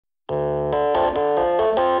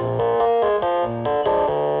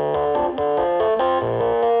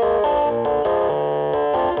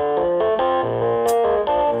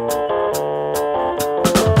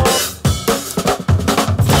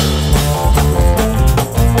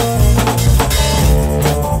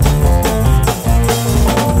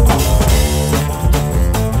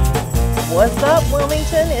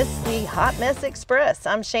Mess Express.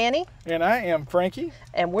 I'm Shanny. And I am Frankie.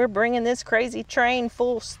 And we're bringing this crazy train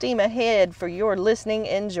full steam ahead for your listening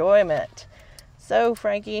enjoyment. So,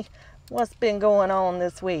 Frankie, what's been going on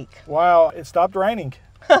this week? Wow, it stopped raining.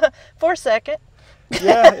 For a second.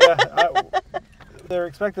 Yeah. They're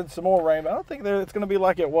expecting some more rain, but I don't think it's going to be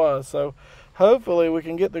like it was. So hopefully we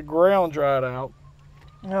can get the ground dried out.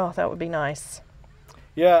 Oh, that would be nice.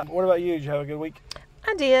 Yeah. What about you? Did you have a good week?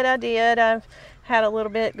 I did. I've had a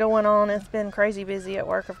little bit going on. It's been crazy busy at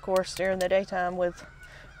work, of course, during the daytime with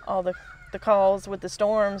all the calls with the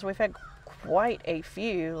storms. We've had quite a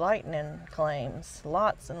few lightning claims.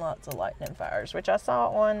 Lots and lots of lightning fires, which I saw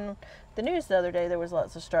on the news the other day. There was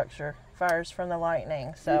lots of structure fires from the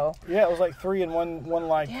lightning. So yeah, it was like 3 in one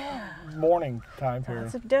morning time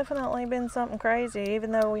period. It's definitely been something crazy.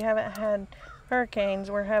 Even though we haven't had hurricanes,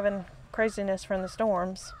 we're having craziness from the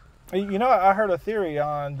storms. You know, I heard a theory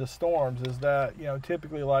on the storms is that,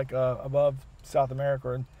 typically like above South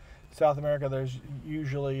America, in South America there's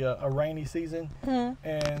usually a rainy season. Mm-hmm.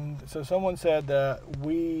 And so someone said that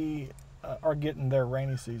we are getting their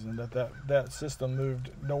rainy season, that system moved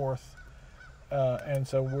north, and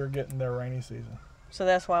so we're getting their rainy season. So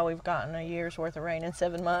that's why we've gotten a year's worth of rain in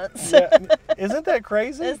 7 months. Yeah. Isn't that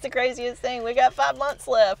crazy? It's the craziest thing. We got 5 months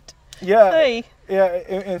left. Yeah. Hey. Yeah,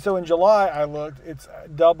 and so in July I looked, it's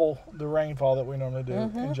double the rainfall that we normally do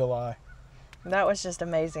in July. That was just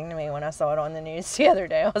amazing to me when I saw it on the news the other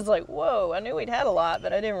day. I was like, whoa, I knew we'd had a lot,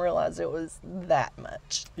 but I didn't realize it was that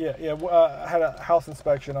much. Yeah. I had a house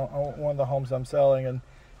inspection on one of the homes I'm selling,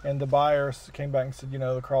 and the buyers came back and said,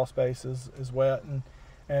 the crawl space is wet,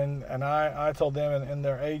 and I told them and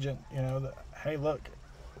their agent, that, hey, look,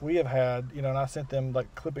 we have had, and I sent them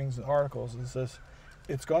like clippings and articles, and says,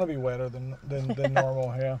 it's going to be wetter than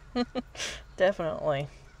normal. Yeah. Definitely.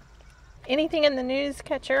 Anything in the news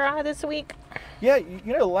catch your eye this week? Yeah,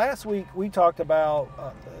 last week we talked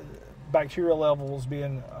about bacteria levels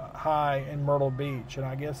being high in Myrtle Beach, and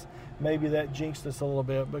I guess maybe that jinxed us a little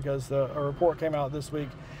bit because a report came out this week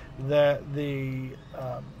that that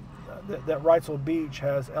Wrightsville Beach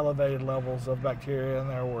has elevated levels of bacteria, and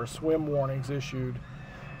there were swim warnings issued.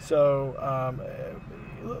 So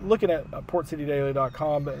looking at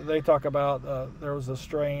PortCityDaily.com, they talk about there was a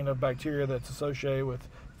strain of bacteria that's associated with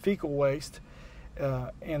fecal waste,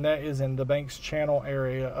 and that is in the Banks Channel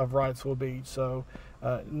area of Wrightsville Beach. So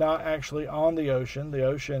not actually on the ocean. The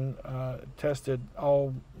ocean tested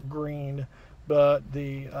all green, but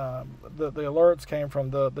the alerts came from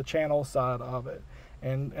the channel side of it.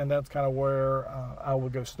 And that's kind of where I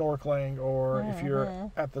would go snorkeling, or if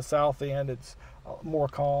you're at the south end, it's more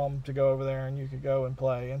calm to go over there and you could go and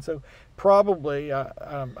play. And so probably, I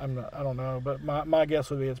don't know, but my guess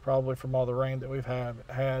would be it's probably from all the rain that we've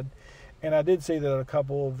had. And I did see that a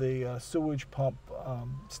couple of the sewage pump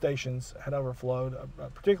stations had overflowed,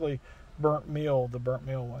 particularly the burnt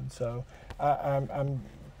meal one. So I'm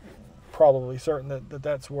probably certain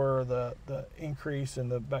that's where the increase in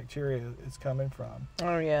the bacteria is coming from.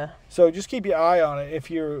 Oh yeah. So just keep your eye on it.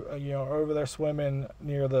 If you're over there swimming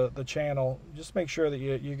near the channel, just make sure that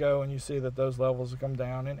you go and you see that those levels have come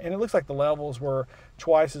down. And it looks like the levels were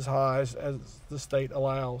twice as high as the state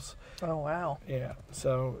allows. Oh wow. Yeah.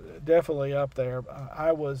 So definitely up there.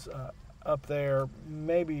 I was up there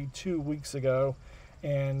maybe 2 weeks ago,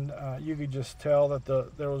 and you could just tell that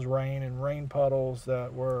there was rain and rain puddles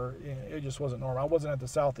that were, it just wasn't normal. I wasn't at the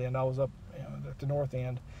south end, I was up at the north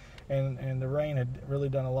end, and the rain had really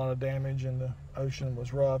done a lot of damage, and the ocean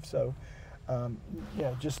was rough. So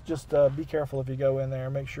just be careful if you go in there.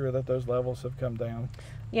 Make sure that those levels have come down.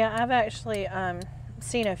 Yeah, I've actually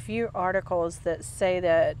seen a few articles that say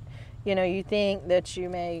that you think that you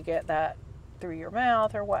may get that through your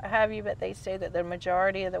mouth or what have you, but they say that the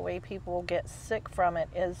majority of the way people get sick from it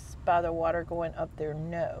is by the water going up their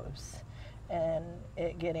nose and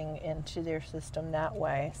it getting into their system that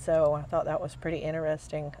way. So I thought that was pretty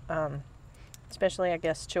interesting. Especially, I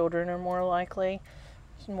guess, children are more likely,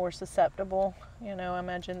 more susceptible. I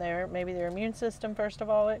imagine maybe their immune system, first of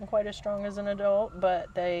all, isn't quite as strong as an adult,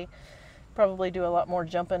 but they probably do a lot more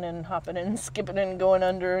jumping and hopping and skipping and going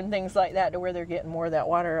under and things like that, to where they're getting more of that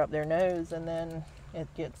water up their nose, and then it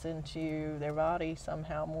gets into their body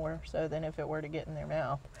somehow more so than if it were to get in their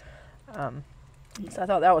mouth. So I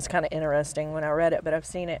thought that was kind of interesting when I read it, but I've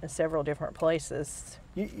seen it in several different places.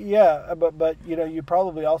 Yeah, but you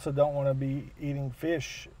probably also don't want to be eating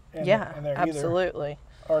fish in there either. Absolutely.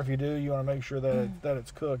 Or if you do, you want to make sure that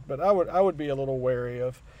it's cooked. But I would be a little wary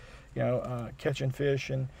of catching fish,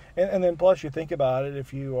 and then plus you think about it,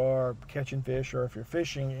 if you are catching fish or if you're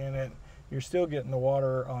fishing in it, you're still getting the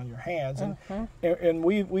water on your hands. And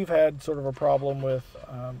we've had sort of a problem with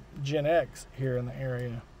Gen X here in the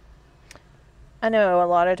area. I know a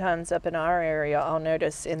lot of times up in our area, I'll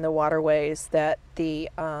notice in the waterways that the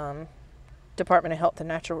Department of Health and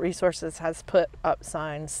Natural Resources has put up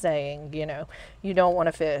signs saying, you know, you don't want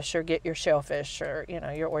to fish or get your shellfish or, you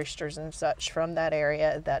know, your oysters and such from that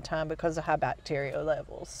area at that time because of high bacteria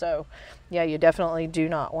levels. So, yeah, you definitely do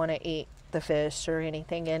not want to eat the fish or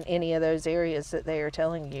anything in any of those areas that they are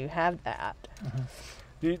telling you have that.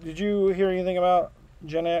 Did you hear anything about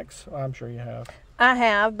Gen X? Well, I'm sure you have. I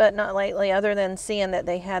have, but not lately, other than seeing that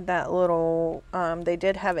they had that little, they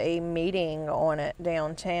did have a meeting on it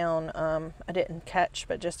downtown. I didn't catch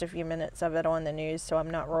but just a few minutes of it on the news, so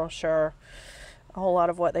I'm not real sure a whole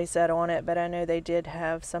lot of what they said on it, but I know they did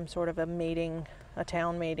have some sort of a meeting, a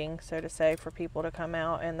town meeting, so to say, for people to come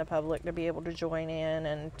out and the public to be able to join in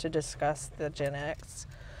and to discuss the Gen X.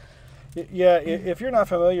 Yeah, if you're not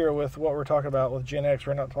familiar with what we're talking about with Gen X,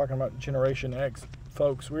 we're not talking about Generation X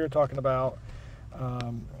folks. We're talking about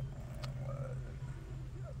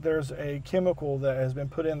there's a chemical that has been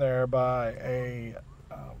put in there by a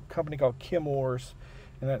company called Chemours,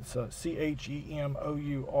 and that's CHEMOURS.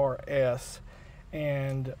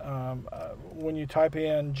 And when you type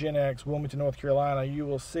in Gen X, Wilmington, North Carolina, you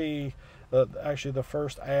will see actually the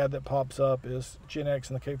first ad that pops up is Gen X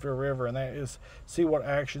in the Cape Fear River, and that is see what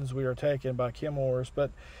actions we are taking by Chemours.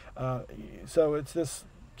 But so it's this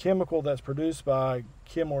chemical that's produced by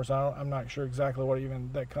Chemours. I'm not sure exactly what even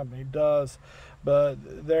that company does, but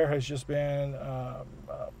there has just been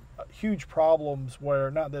huge problems where,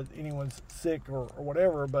 not that anyone's sick or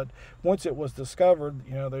whatever, but once it was discovered,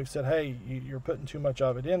 you know, they've said, hey, you're putting too much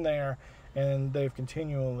of it in there, and they've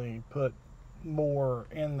continually put more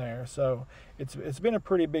in there. So it's been a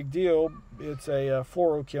pretty big deal. It's a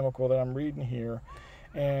fluorochemical that I'm reading here,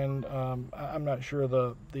 and I'm not sure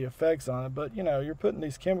the effects on it, but you know, you're putting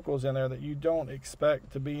these chemicals in there that you don't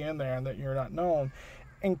expect to be in there and that you're not known.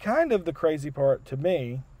 And kind of the crazy part to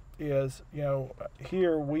me is, you know,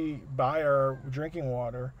 here we buy our drinking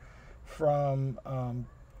water from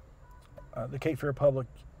the Cape Fear Public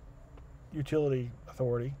Utility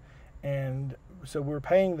Authority, and so we're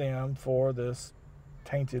paying them for this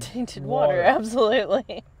tainted water.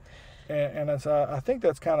 Absolutely. And it's, I think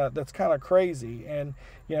that's kind of crazy. And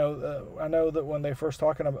you know, I know that when they first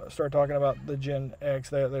started talking about the Gen X,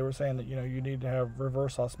 they were saying that, you know, you need to have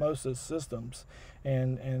reverse osmosis systems,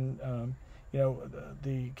 and you know,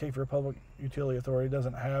 the Cape Fear Public Utility Authority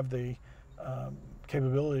doesn't have the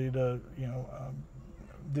capability to, you know,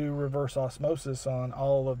 do reverse osmosis on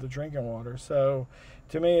all of the drinking water. So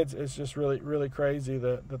to me, it's just really crazy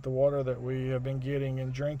that the water that we have been getting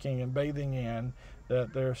and drinking and bathing in,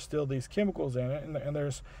 that there's still these chemicals in it, and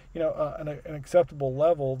there's, you know, an acceptable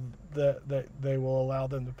level that they will allow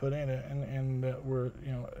them to put in it, and that we're,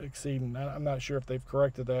 you know, exceeding. I'm not sure if they've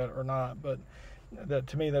corrected that or not, but that,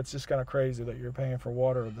 to me, that's just kind of crazy that you're paying for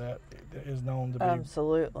water that is known to be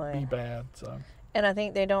absolutely bad. So. And I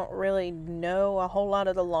think they don't really know a whole lot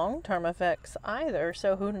of the long-term effects either.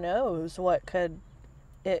 So who knows what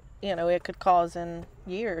it could cause in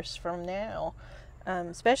years from now.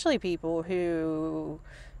 Especially people who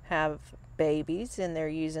have babies and they're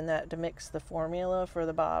using that to mix the formula for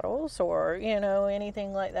the bottles, or, you know,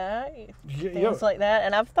 anything like that, things like that.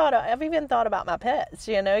 And I've even thought about my pets.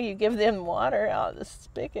 You know, you give them water out of the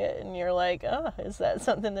spigot, and you're like, oh, is that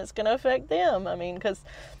something that's going to affect them? I mean, because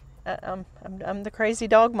I'm the crazy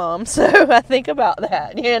dog mom, so I think about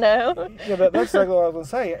that, you know. Yeah, that's exactly what I was going to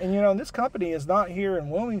say. And, you know, this company is not here in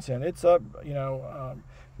Wilmington. It's up, you know,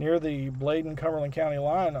 near the Bladen-Cumberland County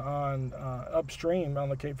line on upstream on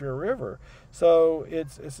the Cape Fear River. So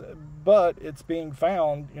but it's being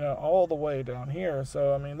found, you know, all the way down here.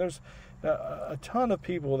 So I mean, there's a ton of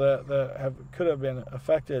people that could have been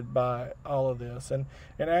affected by all of this. And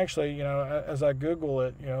actually, you know, as I Google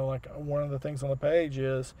it, you know, like one of the things on the page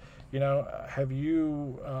is, you know, have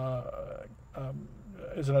you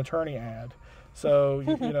is an attorney ad. So,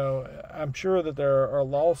 you know, I'm sure that there are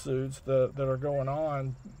lawsuits that are going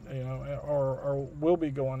on, you know, or will be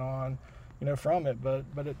going on, you know, from it. But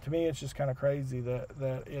to me, it's just kind of crazy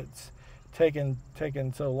that it's taken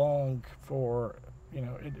so long for, you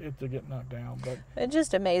know, it to get knocked down. But it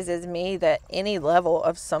just amazes me that any level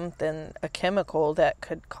of something, a chemical that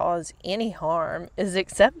could cause any harm, is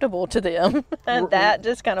acceptable to them. And that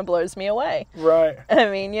just kind of blows me away. Right. I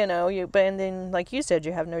mean, you know, and then, like you said,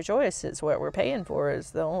 you have no choice. It's what we're paying for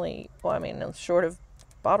is the only, well, I mean, short of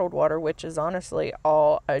bottled water, which is honestly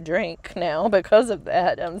all I drink now because of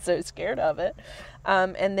that. I'm so scared of it.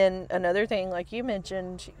 And then another thing, like you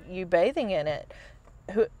mentioned, you bathing in it.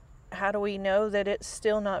 how do we know that it's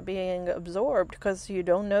still not being absorbed? Because you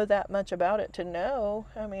don't know that much about it to know.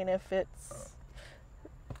 I mean, if it's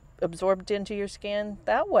absorbed into your skin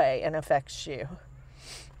that way and affects you.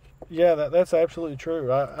 Yeah, that's absolutely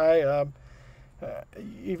true.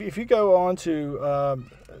 If you go on to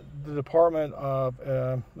the Department of,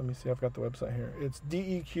 let me see, I've got the website here. It's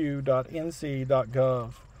deq.nc.gov.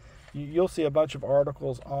 You'll see a bunch of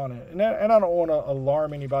articles on it, and I don't want to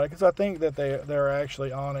alarm anybody, because I think that they're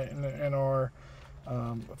actually on it and are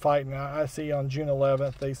fighting. I see on June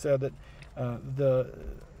 11th they said that the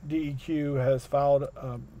DEQ has filed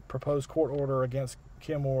a proposed court order against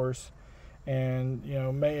Chemours, and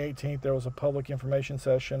May 18th there was a public information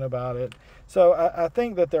session about it. So I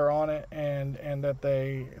think that they're on it, and that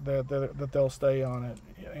they'll stay on it,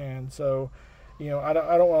 and so. I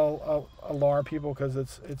don't want to alarm people, because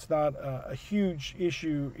it's not a huge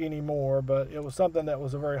issue anymore, but it was something that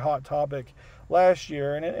was a very hot topic last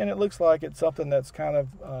year, and it looks like it's something that's kind of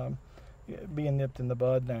being nipped in the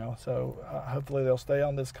bud now. So hopefully they'll stay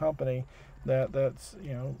on this company that's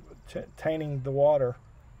tainting the water.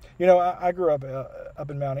 I grew up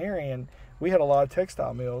in Mount Airy, and we had a lot of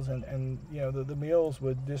textile mills, and the mills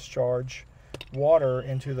would discharge water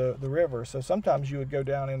into the river. So sometimes you would go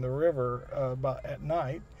down in the river at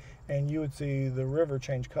night, and you would see the river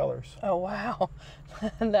change colors. Oh wow,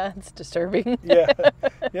 that's disturbing. yeah,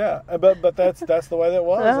 but that's the way that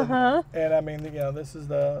was. Uh-huh. And I mean, this is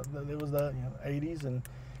it was the 80s, and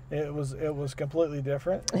it was completely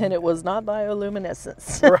different. And it was not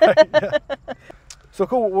bioluminescence. Right. Yeah. So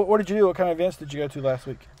cool. What did you do? What kind of events did you go to last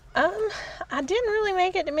week? I didn't really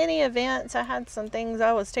make it to many events. I had some things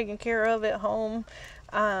I was taking care of at home.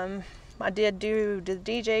 I did do the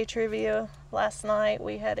DJ trivia last night.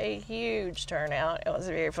 We had a huge turnout. It was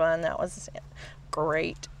very fun. That was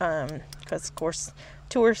great. Because of course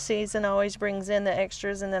tour season always brings in the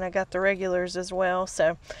extras, and then I got the regulars as well.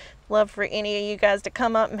 So love for any of you guys to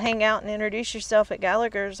come up and hang out and introduce yourself at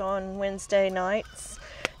Gallagher's on Wednesday nights.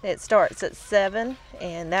 It starts at 7,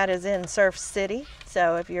 and that is in Surf City.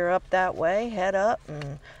 So if you're up that way, head up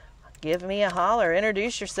and give me a holler.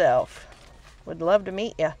 Introduce yourself. Would love to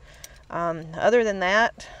meet you. Other than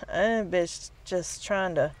that, I'm just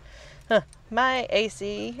trying to... my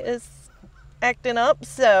AC is acting up,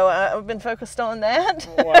 so I've been focused on that.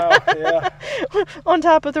 Wow, yeah. On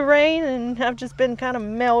top of the rain, and I've just been kind of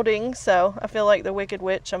melting, so I feel like the Wicked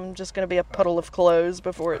Witch. I'm just going to be a puddle of clothes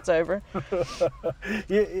before it's over.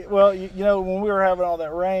 Well, when we were having all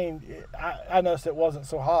that rain, I noticed it wasn't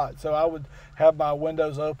so hot, so I would have my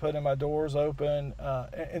windows open and my doors open,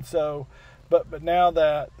 and so... But now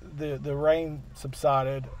that the rain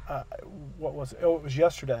subsided, what was it? Oh, it was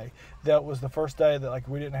yesterday. That was the first day that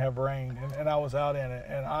we didn't have rain, and I was out in it,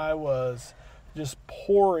 and I was just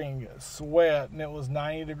pouring sweat, and it was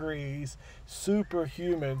 90 degrees, super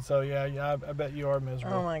humid. So yeah, I bet you are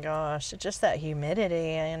miserable. Oh my gosh, just that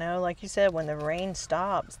humidity, like you said, when the rain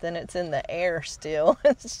stops, then it's in the air still.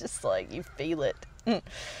 It's just like you feel it.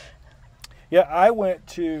 Yeah, I went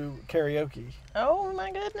to karaoke. Oh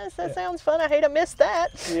my goodness, that sounds fun. I hate I missed that.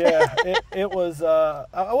 Yeah, it was.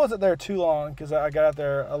 I wasn't there too long because I got out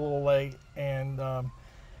there a little late, and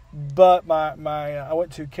but I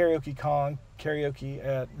went to karaoke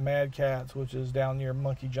at Mad Cats, which is down near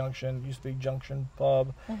Monkey Junction. Used to be Junction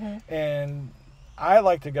Pub, and I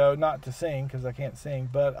like to go, not to sing because I can't sing,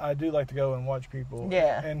 but I do like to go and watch people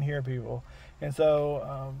and hear people, and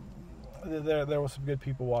so. There was some good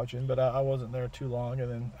people watching, but I wasn't there too long,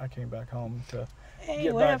 and then I came back home to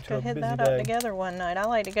get we'll back have to a hit busy that day. up together one night. I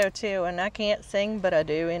like to go too, and I can't sing, but I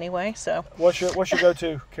do anyway. So what's your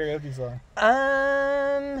go-to karaoke song?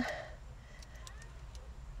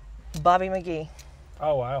 Bobby McGee.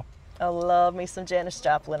 Oh wow! I love me some Janis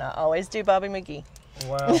Joplin. I always do Bobby McGee.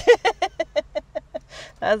 Wow.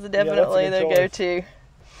 That's definitely that's a good the go-to.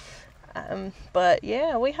 But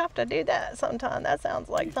yeah, we have to do that sometime. That sounds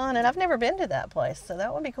like fun, and I've never been to that place, so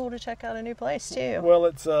that would be cool to check out a new place too. Well,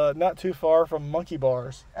 it's not too far from Monkey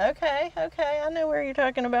Bars. Okay, I know where you're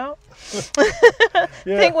talking about. Yeah. I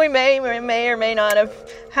think we may or may not have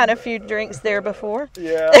had a few drinks there before.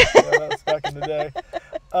 Yeah, that's back in the day.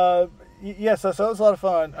 Yes, so it was a lot of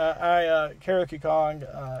fun. Karaoke Kong,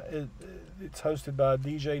 it's hosted by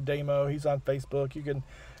DJ Damo. He's on Facebook.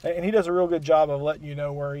 And he does a real good job of letting you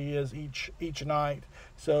know where he is each night.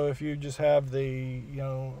 So if you just have the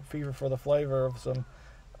fever for the flavor of some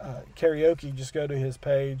karaoke, just go to his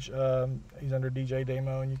page. He's under DJ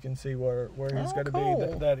Damo, and you can see where he's going to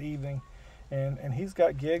be that evening. And he's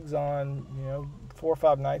got gigs on 4 or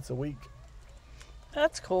 5 nights a week.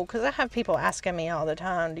 That's cool, because I have people asking me all the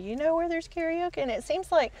time, do you know where there's karaoke? And it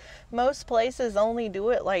seems like most places only do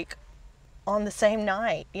it like on the same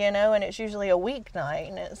night, and it's usually a weeknight.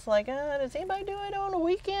 And it's like, does anybody do it on a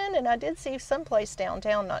weekend? And I did see someplace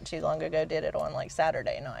downtown not too long ago did it on like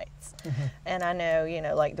Saturday nights. And I know,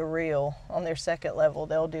 like the Real on their second level,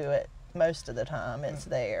 they'll do it most of the time. It's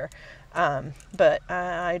there. But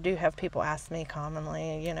I do have people ask me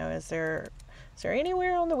commonly, is there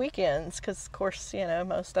anywhere on the weekends? Because, of course,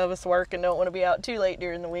 most of us work and don't want to be out too late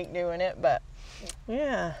during the week doing it. But,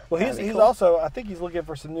 yeah. Well, he's cool. also, I think he's looking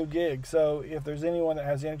for some new gigs. So if there's anyone that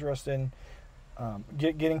has interest in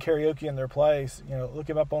getting karaoke in their place, look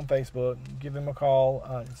him up on Facebook. Give him a call.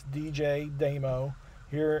 It's DJ Damo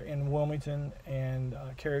here in Wilmington. And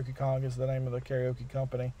Karaoke Kong is the name of the karaoke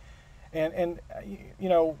company. And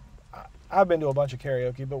I've been to a bunch of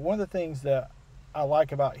karaoke, but one of the things that I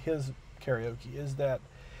like about his karaoke is that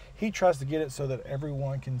he tries to get it so that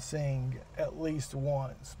everyone can sing at least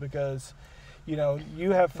once, because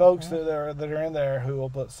you have folks that are in there who will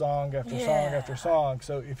put song after song after song.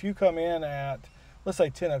 So if you come in at, let's say,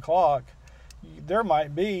 10 o'clock, there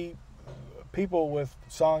might be people with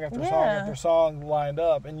song after song after song lined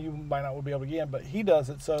up, and you might not be able to get in. But he does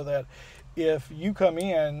it so that if you come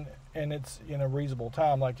in and it's in a reasonable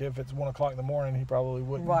time, like if it's 1 o'clock in the morning, he probably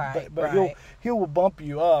wouldn't. But he will bump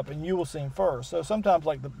you up and you will sing first. So sometimes,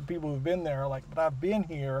 like, the people who've been there are like, but I've been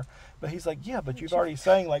here. But he's like, yeah, but you've already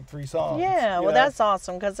sang like 3 songs. Yeah, well, that's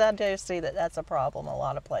awesome, because I do see that that's a problem a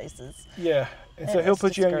lot of places. Yeah, and so he'll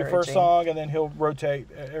put you in your first song, and then he'll rotate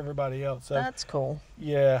everybody else. So that's cool.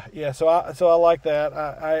 Yeah. So I like that.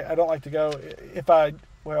 I don't like to go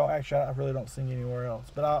well, actually, I really don't sing anywhere else,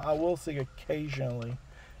 but I will sing occasionally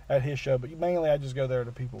at his show, but mainly I just go there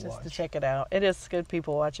to people watch. Just to check it out. It is good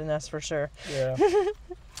people watching, that's for sure. Yeah.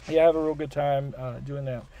 Yeah, I have a real good time doing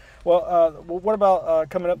that. Well, what about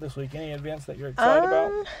coming up this week? Any events that you're excited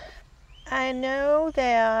about? I know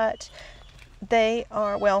that they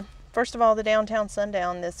are, well, first of all, the Downtown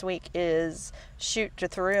Sundown this week is Shoot to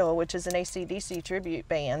Thrill, which is an AC/DC tribute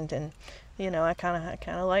band, and I kind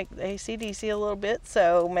of like AC/DC a little bit,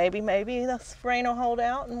 so maybe the rain will hold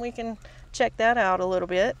out and we can check that out a little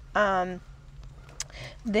bit.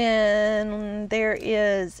 Then there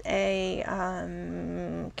is a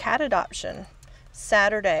cat adoption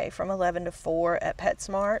Saturday from 11 to 4 at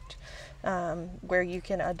PetSmart, where you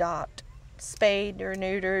can adopt spayed or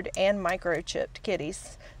neutered and microchipped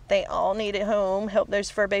kitties. They all need a home. Help those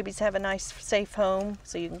fur babies have a nice, safe home.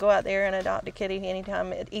 So you can go out there and adopt a kitty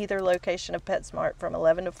anytime at either location of PetSmart from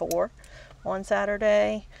 11 to 4 on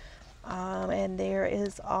Saturday. And there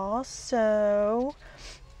is also,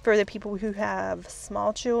 for the people who have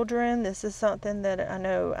small children, this is something that I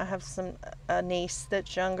know I have a niece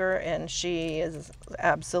that's younger, and she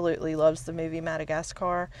absolutely loves the movie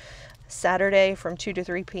Madagascar. Saturday from 2 to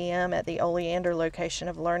 3 p.m. at the Oleander location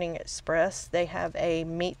of Learning Express, they have a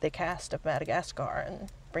meet the cast of Madagascar, and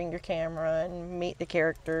bring your camera and meet the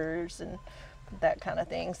characters and that kind of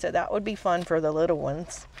thing. So that would be fun for the little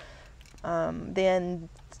ones. Then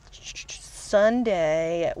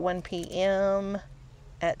Sunday at 1 p.m.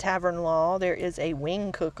 at Tavern Law, there is a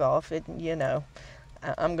wing cook-off.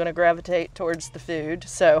 I'm going to gravitate towards the food,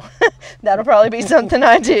 so that'll probably be something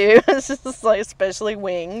I do. It's just like, especially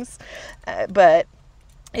wings. But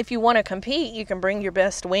if you want to compete, you can bring your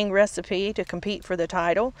best wing recipe to compete for the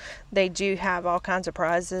title. They do have all kinds of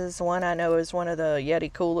prizes. One I know is one of the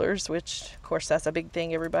Yeti coolers, which, of course, that's a big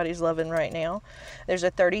thing everybody's loving right now. There's a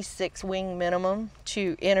 36 wing minimum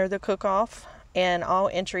to enter the cook-off, and all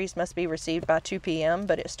entries must be received by 2 p.m.,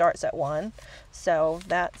 but it starts at 1. So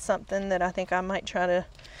that's something that I think I might try to,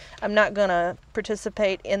 I'm not going to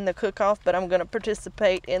participate in the cook-off, but I'm going to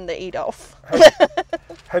participate in the eat-off.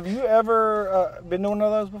 Have you ever been to one of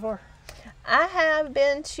those before? I have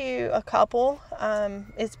been to a couple.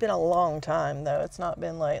 It's been a long time, though. It's not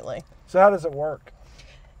been lately. So how does it work?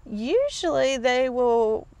 Usually they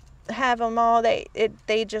will have them all. They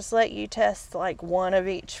just let you test like one of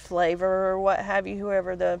each flavor or what have you,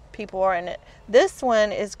 whoever the people are in it. This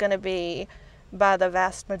one is going to be by the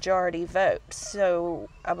vast majority vote, so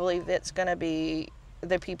I believe it's going to be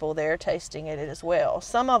the people there tasting it as well.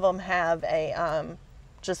 Some of them have a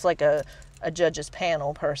just like a judge's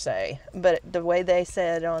panel per se, but the way they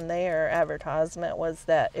said on their advertisement was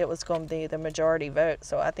that it was going to be the majority vote.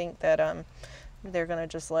 So I think that they're going to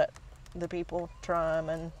just let the people try them,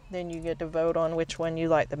 and then you get to vote on which one you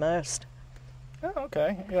like the most. Oh,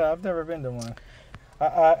 okay. Yeah, I've never been to one.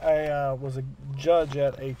 I was a judge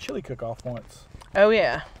at a chili cook-off once. Oh,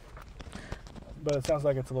 yeah. But it sounds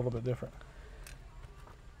like it's a little bit different.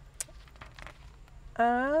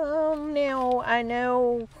 Now I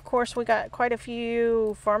know, of course, we got quite a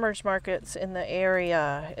few farmers markets in the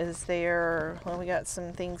area. We got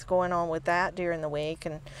some things going on with that during the week,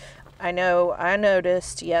 and I know I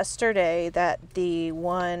noticed yesterday that the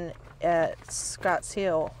one at Scotts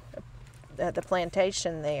Hill, at the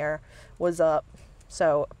plantation there, was up.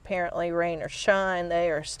 So apparently, rain or shine, they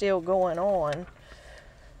are still going on.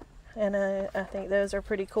 And I think those are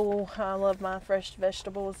pretty cool. I love my fresh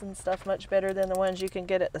vegetables and stuff much better than the ones you can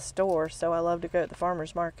get at the store. So I love to go to the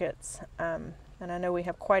farmers markets. And I know we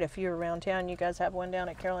have quite a few around town. You guys have one down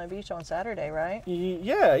at Carolina Beach on Saturday, right?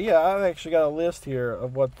 Yeah. I've actually got a list here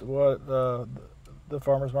of what the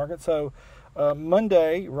farmers market. So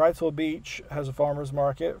Monday, Wrightsville Beach has a farmers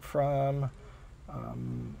market from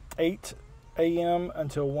 8 a.m.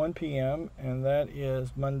 until 1 p.m. and that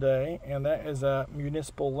is Monday, and that is at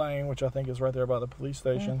Municipal Lane, which I think is right there by the police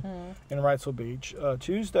station in Wrightsville Beach.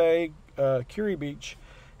 Tuesday, Curie Beach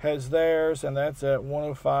has theirs, and that's at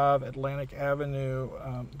 105 Atlantic Avenue.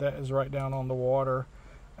 That is right down on the water,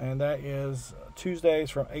 and that is Tuesdays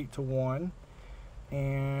from 8 to 1.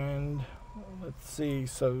 And let's see,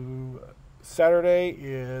 so Saturday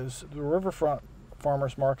is the Riverfront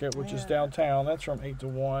Farmers Market, which is downtown. That's from 8 to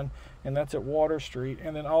 1, and that's at Water Street.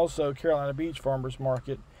 And then also Carolina Beach Farmers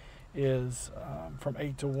Market is from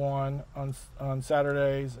 8 to 1 on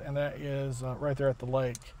Saturdays, and that is right there at the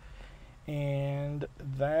lake. And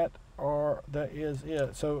that is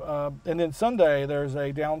it. So and then Sunday there's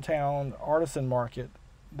a downtown artisan market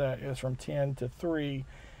that is from 10 to 3,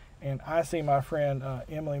 and I see my friend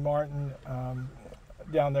Emily Martin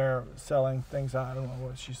down there selling things. I don't know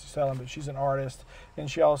what she's selling, but she's an artist, and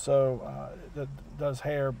she also does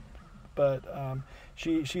hair. But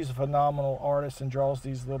she's a phenomenal artist and draws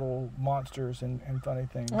these little monsters and funny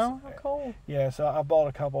things. Oh, cool. Yeah, so I bought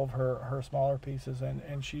a couple of her smaller pieces,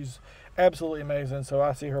 and she's absolutely amazing. So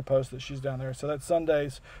I see her post that she's down there. So that's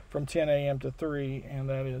Sundays from 10 a.m. to 3, and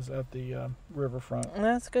that is at the riverfront. And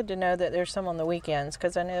that's good to know that there's some on the weekends,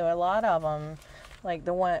 because I know a lot of them. Like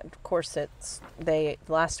the one, of course,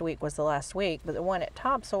 last week was the last week, but the one at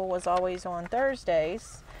Topsail was always on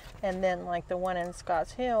Thursdays, and then like the one in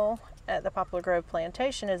Scotts Hill at the Poplar Grove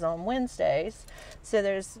Plantation is on Wednesdays. So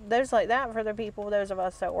there's like that for the people, those of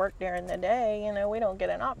us that work during the day. You know, we don't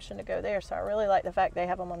get an option to go there, so I really like the fact they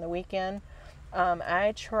have them on the weekend.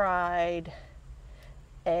 I tried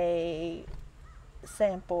a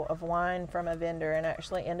sample of wine from a vendor and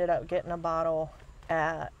actually ended up getting a bottle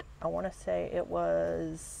at, I want to say it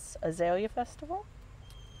was Azalea Festival,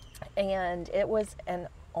 and it was an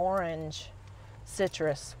orange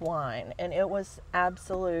citrus wine, and it was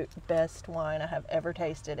absolute best wine I have ever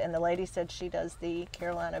tasted. And the lady said she does the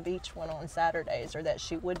Carolina Beach one on Saturdays, or that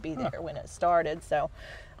she would be there when it started. So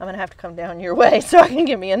I'm gonna have to come down your way so I can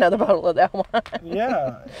give me another bottle of that wine.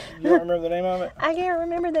 Yeah, you don't remember the name of it? I can't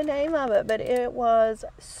remember the name of it, but it was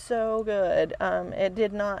so good. It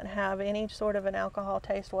did not have any sort of an alcohol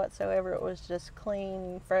taste whatsoever. It was just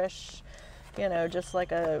clean, fresh, you know, just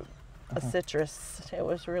like a citrus. It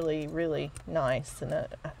was really, really nice, and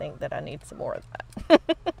I think that I need some more of that.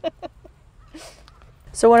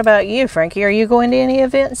 So what about you, Frankie? Are you going to any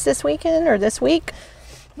events this weekend or this week?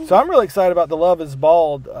 So I'm really excited about the Love is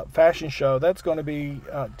Bald fashion show. That's going to be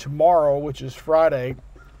tomorrow, which is Friday,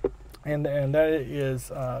 and that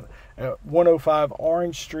is at 105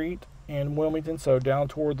 Orange Street in Wilmington, so down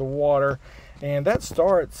toward the water, and that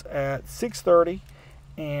starts at 6:30.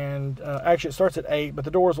 And actually it starts at 8, but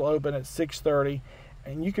the doors will open at 6:30,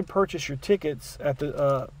 and you can purchase your tickets at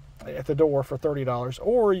the door for $30,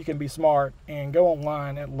 or you can be smart and go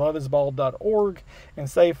online at loveisbald.org and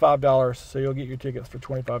save $5, so you'll get your tickets for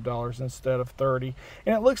 $25 instead of $30.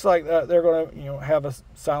 And it looks like they're going to have a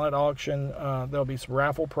silent auction. There'll be some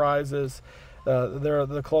raffle prizes.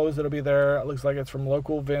 The clothes that'll be there, it looks like it's from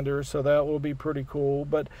local vendors, so that will be pretty cool.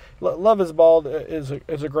 But Love is Bald is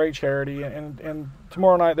a great charity, and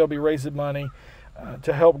tomorrow night they'll be raising money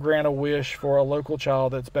to help grant a wish for a local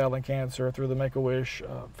child that's battling cancer through the Make-A-Wish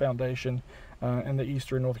Foundation and the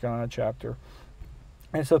Eastern North Carolina chapter.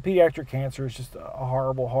 And so pediatric cancer is just a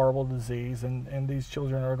horrible, horrible disease, and these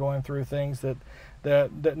children are going through things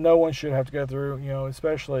that no one should have to go through,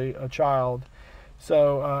 especially a child.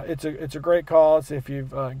 So it's a great cause. If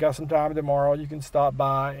you've got some time tomorrow, you can stop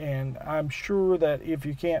by, and I'm sure that if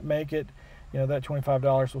you can't make it, that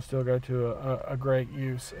 $25 will still go to a great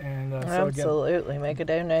use. And absolutely, so again, make a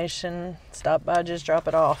donation. Stop by, just drop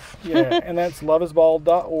it off. Yeah, and that's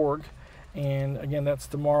loveisbald.org. And again, that's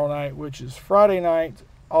tomorrow night, which is Friday night,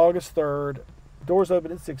 August 3rd. Doors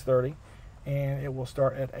open at 6:30, and it will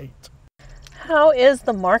start at 8. How is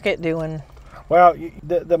the market doing? Well,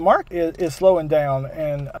 the market is slowing down,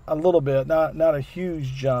 and a little bit, not a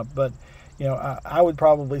huge jump, but I would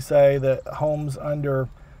probably say that homes under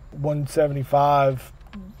 175,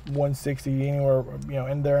 160, anywhere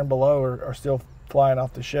in there and below are still flying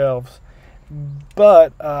off the shelves.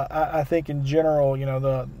 But I think in general,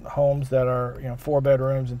 the homes that are 4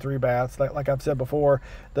 bedrooms and 3 baths, like I've said before,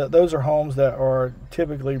 those are homes that are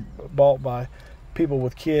typically bought by people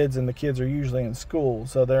with kids, and the kids are usually in school,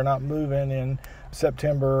 so they're not moving in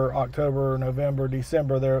September, October, November,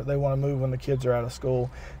 December. They want to move when the kids are out of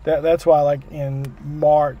school. That's why, like in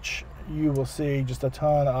March, you will see just a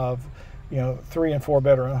ton of 3 and 4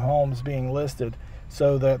 bedroom homes being listed,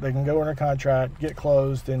 so that they can go under contract, get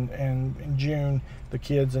closed, and in June the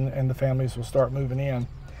kids and the families will start moving in.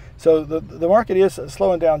 So the market is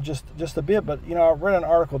slowing down just a bit. But I read an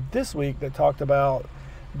article this week that talked about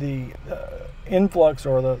the influx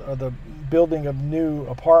or the building of new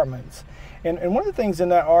apartments. And one of the things in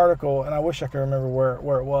that article, and I wish I could remember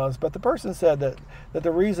where it was, but the person said that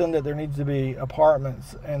the reason that there needs to be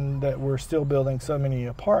apartments and that we're still building so many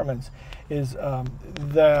apartments is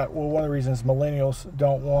that, well, one of the reasons millennials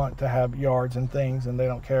don't want to have yards and things, and they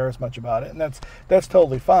don't care as much about it, and that's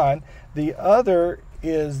totally fine. The other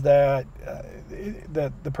is that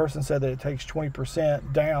the person said that it takes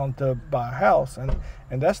 20% down to buy a house, and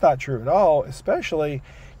that's not true at all, especially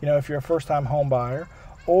if you're a first-time home buyer,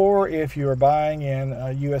 or if you're buying in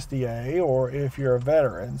USDA, or if you're a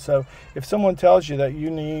veteran. So if someone tells you that you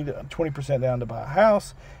need 20% down to buy a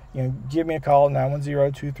house, give me a call at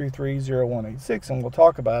 910-233-0186, and we'll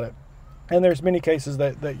talk about it. And there's many cases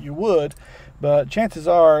that you would, but chances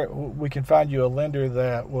are we can find you a lender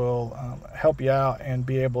that will help you out and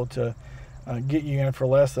be able to get you in for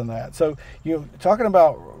less than that. So talking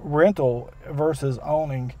about rental versus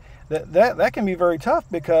owning, that can be very tough,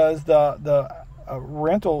 because the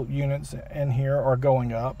rental units in here are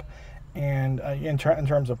going up, and in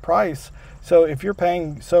terms of price. So if you're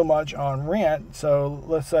paying so much on rent, so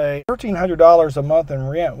let's say $1,300 a month in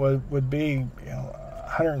rent would be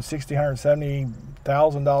 $160,000,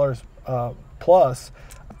 $170,000 plus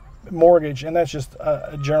mortgage, and that's just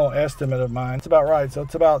a general estimate of mine. It's about right. So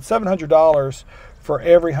it's about $700 for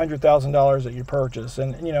every $100,000 that you purchase,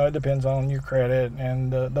 and it depends on your credit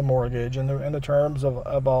and the mortgage and the terms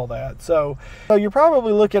of all that. So you're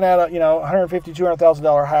probably looking at a $150,000,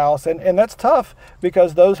 $200,000 house, and that's tough,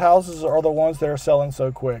 because those houses are the ones that are selling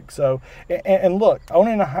so quick. So and look,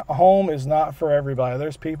 owning a home is not for everybody.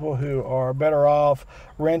 There's people who are better off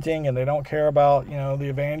renting, and they don't care about the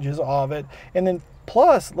advantages of it. And then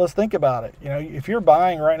plus, let's think about it. If you're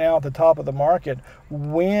buying right now at the top of the market,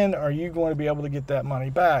 when are you going to be able to get that money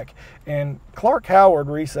back? And Clark Howard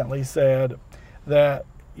recently said that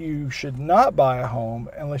you should not buy a home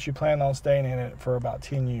unless you plan on staying in it for about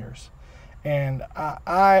 10 years. And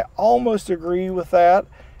I almost agree with that.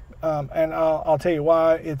 And I'll tell you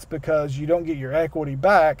why. It's because you don't get your equity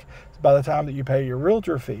back by the time that you pay your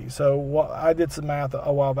realtor fee. So I did some math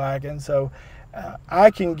a while back, and so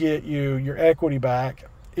I can get you your equity back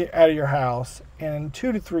out of your house in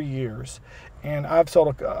 2 to 3 years. And I've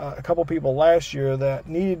sold a couple people last year that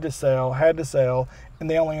had to sell, and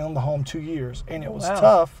they only owned the home 2 years. And it was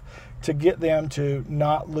tough to get them to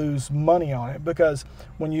not lose money on it, because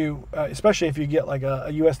when you, especially if you get like a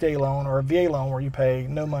USDA loan or a VA loan where you pay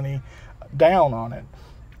no money down on it.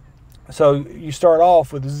 So you start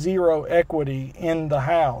off with zero equity in the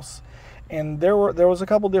house. And there was a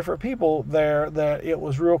couple different people there that it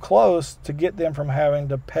was real close to get them from having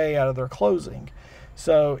to pay out of their closing.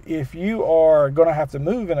 So if you are going to have to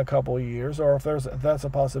move in a couple of years, or if that's a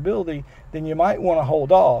possibility, then you might want to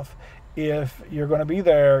hold off. If you're going to be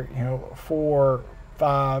there, 4,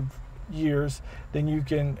 5 years, then you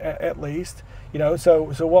can at least, so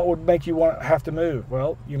what would make you have to move?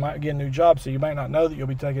 Well, you might get a new job, so you might not know that you'll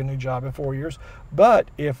be taking a new job in 4 years. But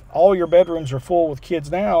if all your bedrooms are full with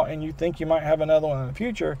kids now, and you think you might have another one in the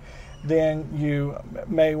future, then you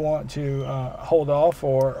may want to hold off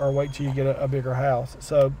or wait till you get a bigger house.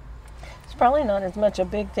 So it's probably not as much a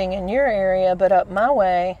big thing in your area, but up my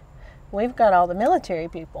way, we've got all the military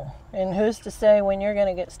people. And who's to say when you're going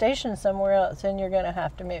to get stationed somewhere else and you're going to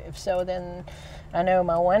have to move? So then I know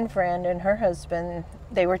my one friend and her husband,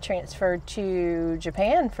 they were transferred to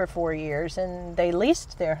Japan for 4 years, and they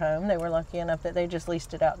leased their home. They were lucky enough that they just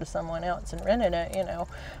leased it out to someone else and rented it,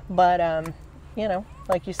 But,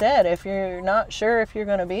 like you said, if you're not sure if you're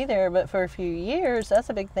going to be there, but for a few years, that's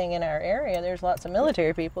a big thing in our area. There's lots of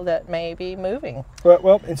military people that may be moving.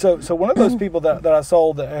 Well, and so one of those people that I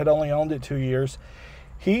sold that had only owned it 2 years,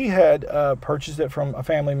 he had purchased it from a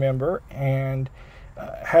family member, and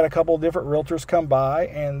had a couple of different realtors come by,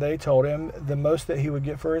 and they told him the most that he would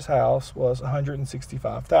get for his house was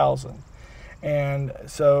 $165,000. And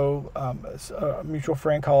so a mutual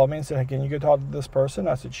friend called me and said, hey, can you go talk to this person?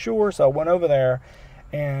 I said, sure. So I went over there,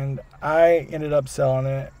 and I ended up selling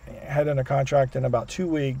it, had it in a contract in about 2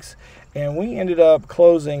 weeks, and we ended up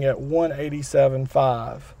closing at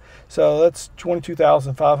 $187,500. So that's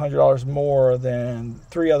 $22,500 more than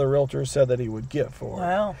 3 other realtors said that he would get for it.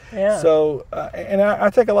 Wow, yeah. So, and I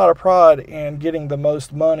take a lot of pride in getting the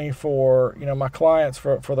most money for, my clients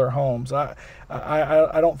for their homes. I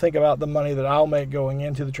don't think about the money that I'll make going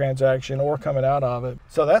into the transaction or coming out of it.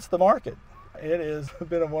 So that's the market. It has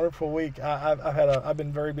been a wonderful week. I've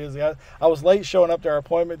been very busy. I was late showing up to our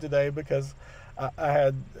appointment today because I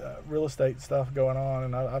had real estate stuff going on,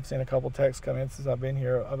 and I've seen a couple texts come in since I've been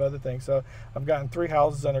here of other things. So I've gotten 3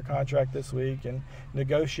 houses under contract this week and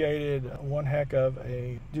negotiated one heck of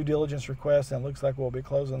a due diligence request, and it looks like we'll be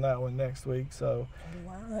closing that one next week. So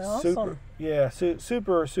wow, that's awesome.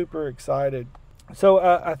 Super excited. So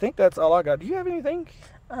I think that's all I got. Do you have anything?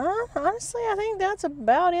 Honestly, I think that's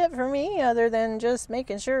about it for me, other than just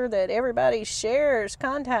making sure that everybody shares,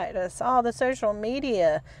 contact us, all the social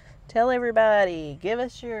media. Tell everybody, give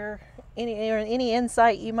us any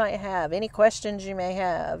insight you might have, any questions you may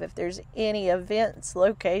have. If there's any events,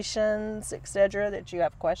 locations, etc. that you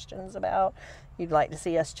have questions about, you'd like to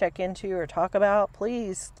see us check into or talk about,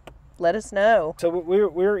 please let us know. So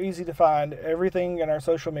we're easy to find. Everything in our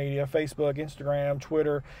social media, Facebook, Instagram,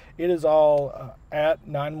 Twitter, it is all at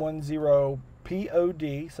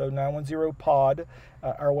 910POD, so 910pod.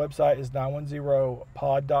 Our website is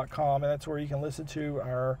 910pod.com, and that's where you can listen to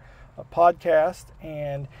our podcast.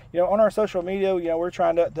 And on our social media, we're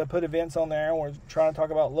trying to put events on there, and we're trying to talk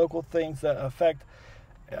about local things that affect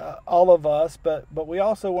all of us, but we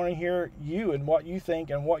also want to hear you and what you think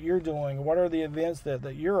and what you're doing. What are the events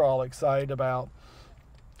that you're all excited about?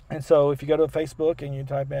 And so if you go to Facebook and you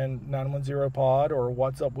type in 910pod or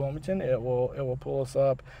What's Up Wilmington, it will pull us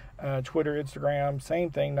up. Twitter, Instagram, same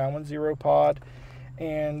thing, 910pod.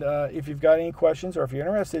 And if you've got any questions, or if you're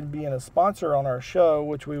interested in being a sponsor on our show,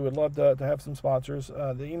 which we would love to have some sponsors,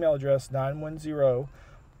 the email address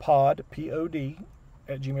 910pod, P-O-D,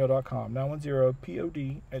 at gmail.com,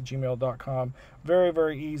 910pod at gmail.com. Very,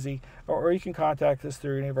 very easy. Or you can contact us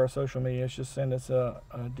through any of our social media. Just send us a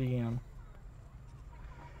DM.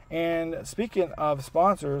 And speaking of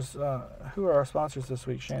sponsors, who are our sponsors this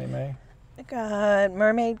week, Shanny Mae? I got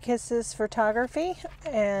Mermaid Kisses Photography,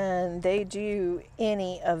 and they do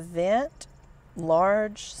any event,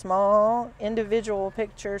 large, small, individual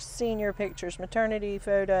pictures, senior pictures, maternity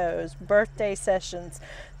photos, birthday sessions.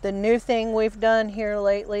 The new thing we've done here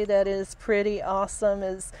lately that is pretty awesome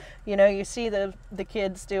is, you see the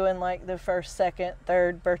kids doing like the first, second,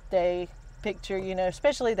 third birthday picture,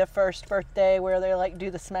 especially the first birthday where they like do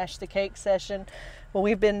the smash the cake session. Well,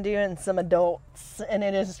 we've been doing some adults, and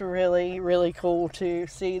it is really, really cool to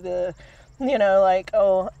see the, like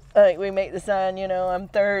we make the sign, I'm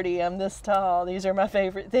 30, I'm this tall, these are my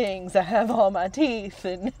favorite things, I have all my teeth,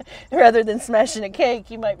 and rather than smashing a cake,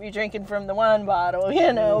 you might be drinking from the wine bottle,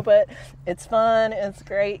 but it's fun, it's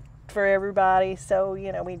great for everybody. So,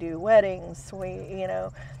 we do weddings,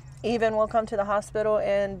 even we'll come to the hospital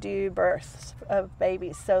and do births of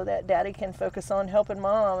babies so that daddy can focus on helping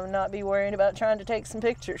mom and not be worrying about trying to take some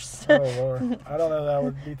pictures. Oh, Lord. I don't know that I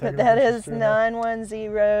would be taking But that is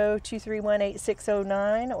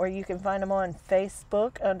 910-231-8609, or you can find them on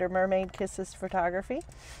Facebook under Mermaid Kisses Photography.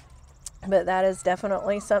 But that is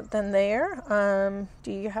definitely something there.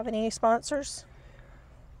 Do you have any sponsors?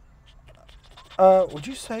 Would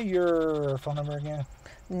you say your phone number again?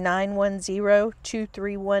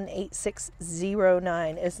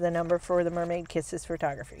 910-231-8609 is the number for the Mermaid Kisses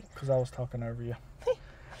Photography. Because I was talking over you.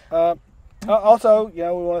 Also, we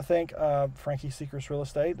want to thank Frankie Seekers Real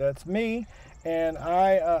Estate. That's me, and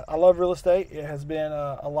I love real estate. It has been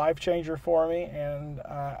a life changer for me, and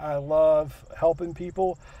I love helping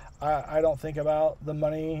people. I don't think about the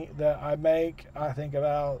money that I make. I think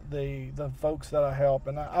about the folks that I help.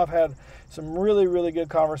 And I've had some really, really good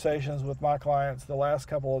conversations with my clients the last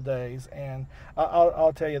couple of days. And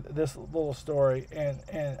I'll tell you this little story. And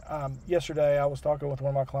yesterday I was talking with one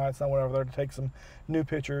of my clients, and I went over there to take some new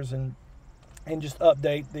pictures and just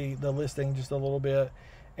update the listing just a little bit.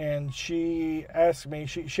 And she asked me,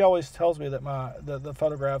 she always tells me that the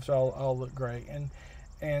photographs all look great.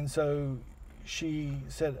 And so she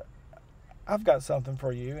said, I've got something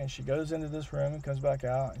for you. And she goes into this room and comes back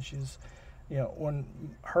out, and she's, when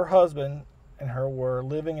her husband and her were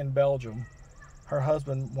living in Belgium, her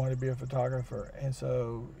husband wanted to be a photographer. And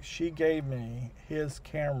so she gave me his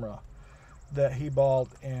camera that he bought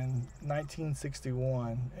in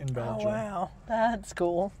 1961 in Belgium. Oh, wow. That's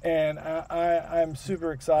cool. And I'm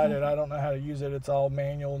super excited. I don't know how to use it. It's all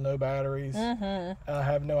manual, no batteries. I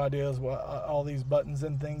have no idea what all these buttons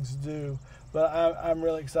and things do. But I'm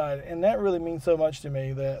really excited. And that really means so much to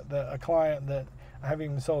me that a client that I haven't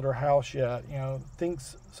even sold her house yet,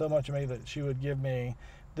 thinks so much of me that she would give me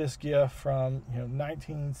this gift from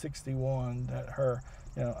 1961 that her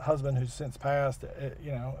husband, who's since passed,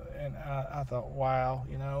 and I thought, wow,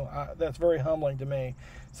 that's very humbling to me.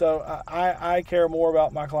 So I care more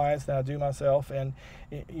about my clients than I do myself, and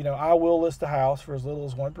I will list a house for as little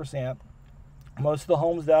as 1%. Most of the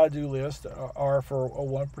homes that I do list are for a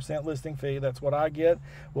 1% listing fee. That's what I get.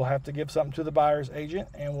 We'll have to give something to the buyer's agent,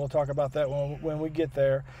 and we'll talk about that when we get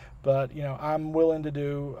there. But I'm willing to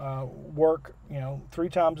do work 3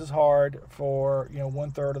 times as hard for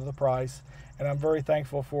 1/3 of the price, and I'm very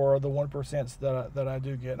thankful for the 1% that I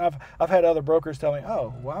do get. And I've had other brokers tell me,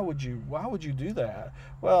 "Oh, why would you do that?"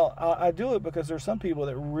 Well, I do it because there's some people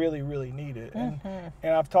that really, really need it, and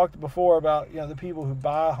I've talked before about the people who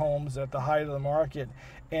buy homes at the height of the market,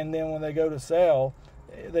 and then when they go to sell,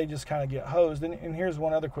 they just kind of get hosed. And here's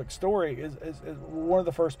one other quick story: is one of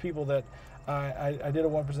the first people that I did a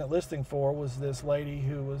 1% listing for was this lady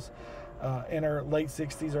who was in her late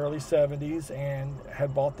 60s, early 70s, and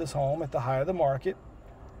had bought this home at the height of the market.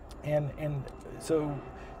 And so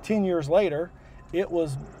 10 years later, it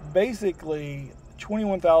was basically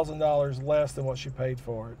 $21,000 less than what she paid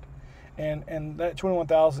for it. And that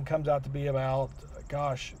 $21,000 comes out to be about,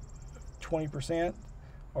 20%,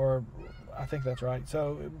 or I think that's right.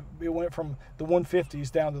 So it went from the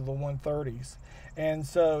 150s down to the 130s. And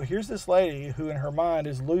so here's this lady who in her mind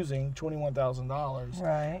is losing $21,000.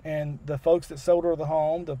 Right. And the folks that sold her the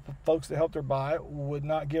home, the folks that helped her buy it, would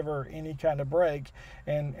not give her any kind of break.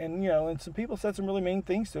 And some people said some really mean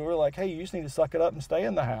things to her, like, "Hey, you just need to suck it up and stay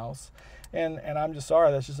in the house." And I'm just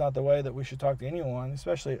sorry, that's just not the way that we should talk to anyone,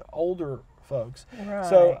 especially older folks. Right.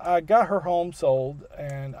 So I got her home sold,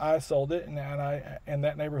 and I sold it, and in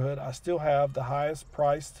that neighborhood, I still have the highest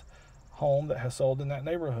priced home that has sold in that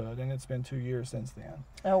neighborhood, and it's been 2 years since then.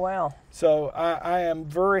 Oh, wow. So I am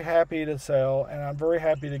very happy to sell, and I'm very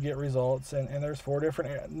happy to get results, and there's 4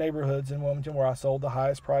 different neighborhoods in Wilmington where I sold the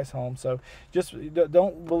highest price home. So just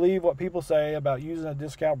don't believe what people say about using a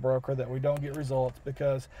discount broker that we don't get results,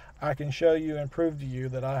 because I can show you and prove to you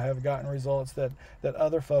that I have gotten results that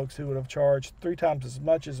other folks who would have charged 3 times as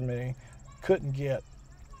much as me couldn't get.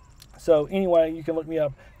 So anyway, you can look me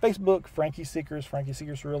up. Facebook, Frankie Seekers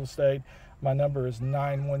Real Estate. My number is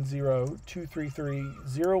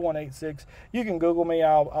 910-233-0186. You can Google me.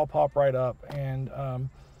 I'll pop right up, and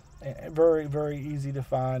very, very easy to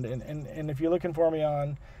find. And if you're looking for me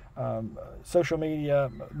on social media,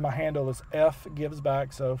 my handle is F Gives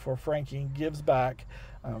Back. So for Frankie Gives Back,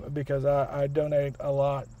 because I donate a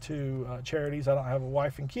lot to charities. I don't have a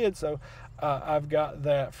wife and kids, so I've got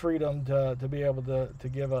that freedom to be able to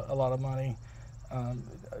give a lot of money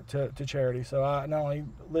to charity. So I not only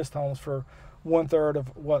list homes for 1/3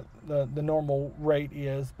 of what the normal rate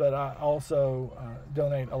is, but I also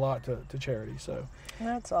donate a lot to charity. So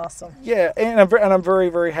That's awesome. yeah, and I'm very,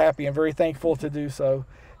 very happy and very thankful to do so.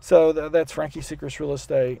 So that's Frankie Seekers Real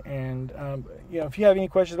Estate. And if you have any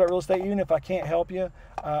questions about real estate, even if I can't help you,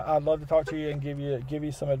 I'd love to talk to you and give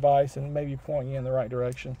you some advice and maybe point you in the right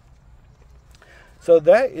direction. So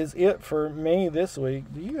that is it for me this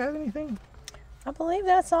week. Do you have anything? I believe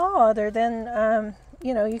that's all, other than,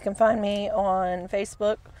 you can find me on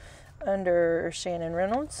Facebook under Shannon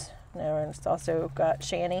Reynolds. Now it's also got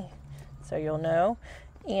Shanny, so you'll know.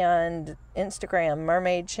 And Instagram,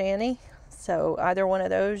 Mermaid Shanny. So either one of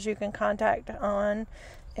those you can contact on.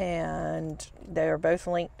 And they're both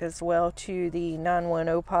linked as well to the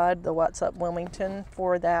 910 pod, the What's Up Wilmington,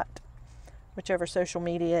 for that, whichever social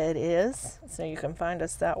media it is. So you can find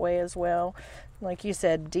us that way as well. Like you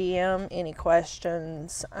said, DM any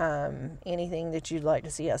questions, anything that you'd like to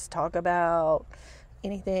see us talk about,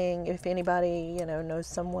 anything, if anybody, knows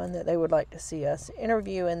someone that they would like to see us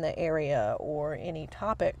interview in the area, or any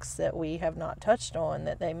topics that we have not touched on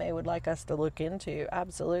that they would like us to look into,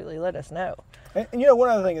 absolutely let us know. And one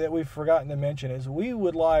other thing that we've forgotten to mention is we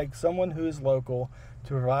would like someone who is local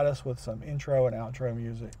to provide us with some intro and outro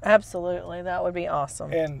music. Absolutely, that would be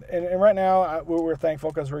awesome. And right now we're thankful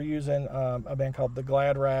because we're using a band called the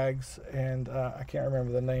Glad Rags, and I can't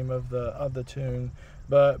remember the name of the tune,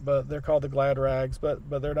 but they're called the Glad Rags. But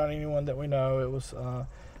they're not anyone that we know. It was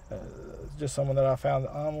just someone that I found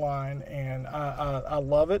online, and I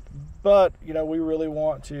love it. But we really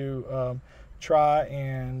want to try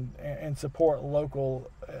and support local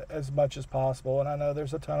as much as possible. And I know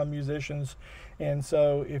there's a ton of musicians, and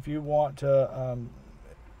so if you want to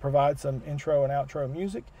provide some intro and outro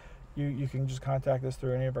music, you can just contact us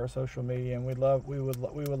through any of our social media, and we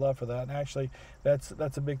would love for that. And actually, that's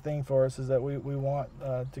a big thing for us, is that we want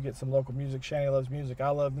to get some local music. Shanny loves music. I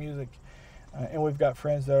love music, and we've got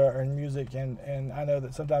friends that are in music, and I know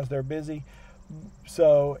that sometimes they're busy.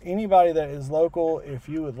 So anybody that is local, if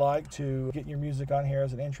you would like to get your music on here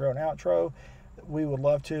as an intro and outro, we would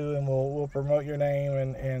love to, and we'll promote your name,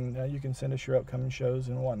 and you can send us your upcoming shows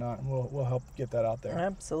and whatnot, and we'll help get that out there.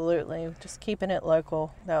 Absolutely, just keeping it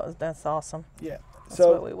local. That's awesome. Yeah, That's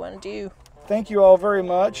so what we want to do. thank you all very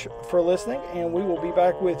much for listening, and we will be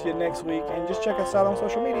back with you next week. And just check us out on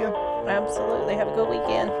social media. Absolutely. Have a good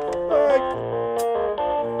weekend. Bye.